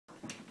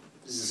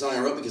This is a song I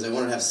wrote because I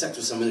wanted to have sex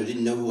with someone who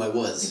didn't know who I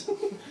was.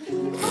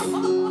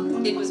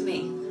 It was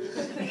me.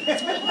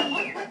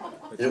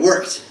 And it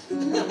worked.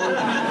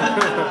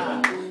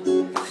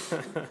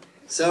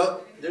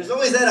 So, there's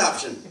always that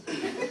option.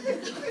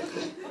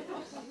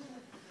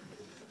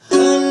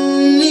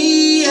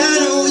 Honey, I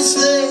know it's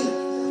late,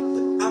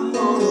 but I'm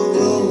on a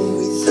roll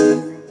with you.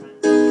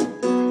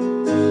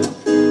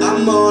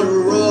 I'm on a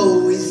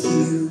roll with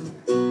you.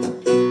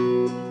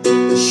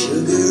 The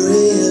sugar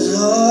is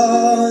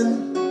on.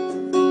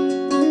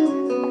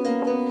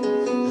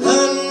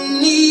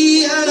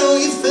 Honey, I know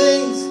your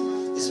face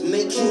is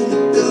making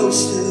a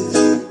ghost of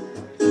you.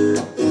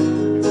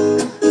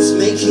 It's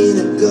making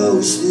a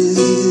ghost of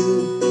you.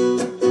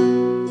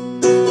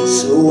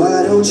 So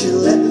why don't you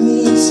let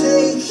me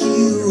take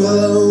you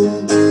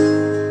home?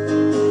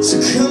 So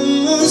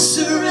come on,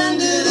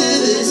 surrender to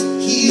this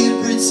here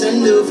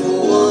pretender for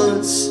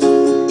once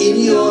in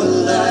your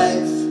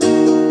life.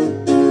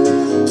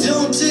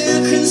 Don't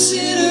dare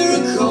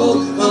consider a cold,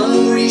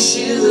 hungry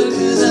shiver,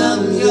 'cause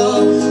I'm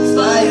your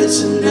fire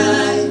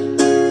tonight.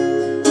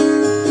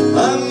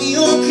 I'm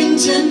your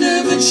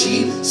contender for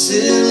cheap,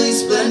 silly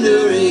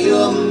splendor, and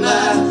you're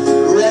my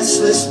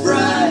restless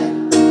bride.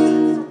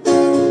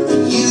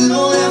 You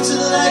don't have to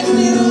like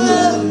me to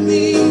love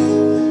me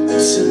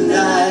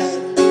tonight.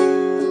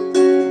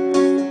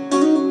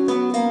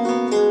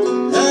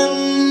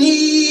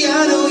 Honey, I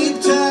know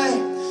you're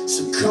tired,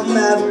 so come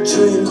have a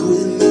drink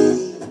with me.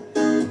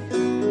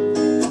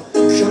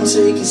 Come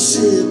take a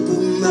sip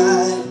of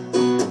my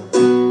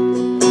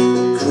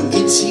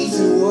crooked teeth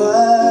and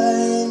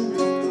wine.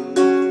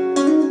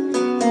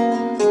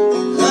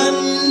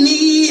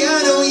 Honey, I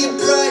know you're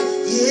bright,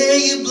 yeah,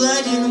 you're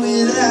blinded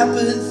with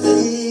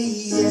apathy.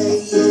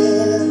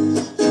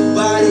 Your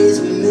body's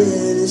a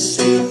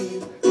ministry.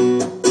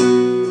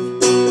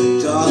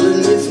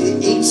 Darling, if you're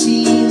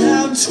 18,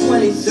 I'm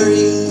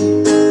 23.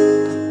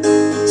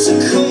 So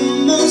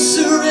come on,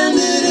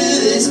 surrender to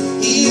this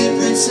here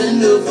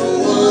pretender for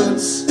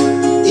once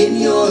in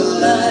your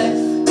life.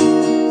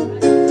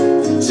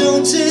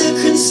 Don't dare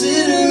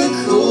consider a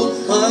cold,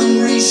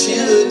 hungry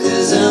shiver,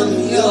 'cause I'm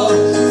your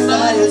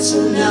fire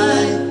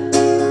tonight.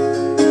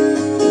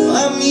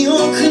 I'm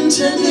your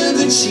contender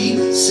for cheap,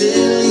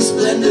 silly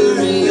splendor,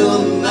 and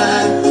you're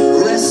my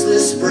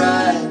restless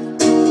bride.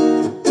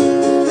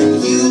 And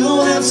you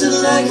don't have to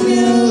like me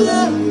to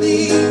love me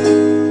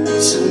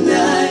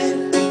tonight.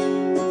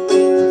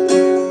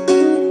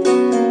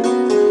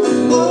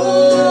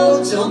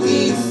 Oh, don't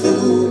be a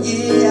fool,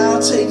 yeah,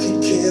 I'll take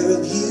good care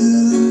of you.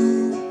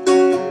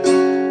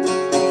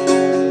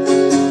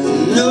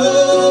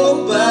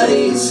 Nobody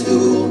in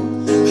school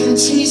can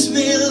teach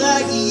me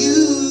like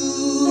you.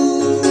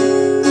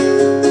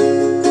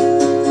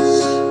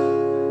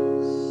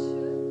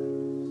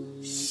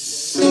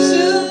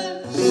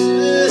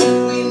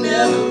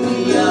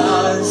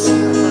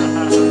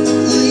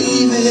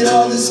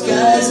 All the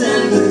skies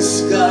and the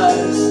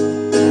scars.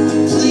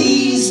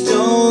 Please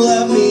don't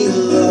love me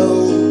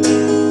alone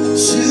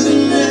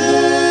tonight.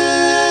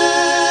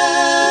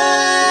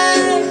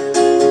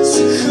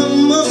 So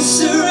come on,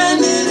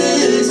 surrender to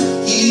this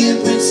here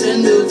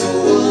pretender for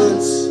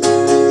once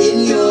in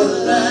your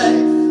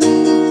life.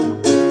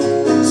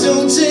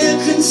 Don't dare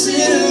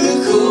consider a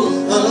cold,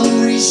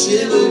 hungry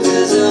shiver,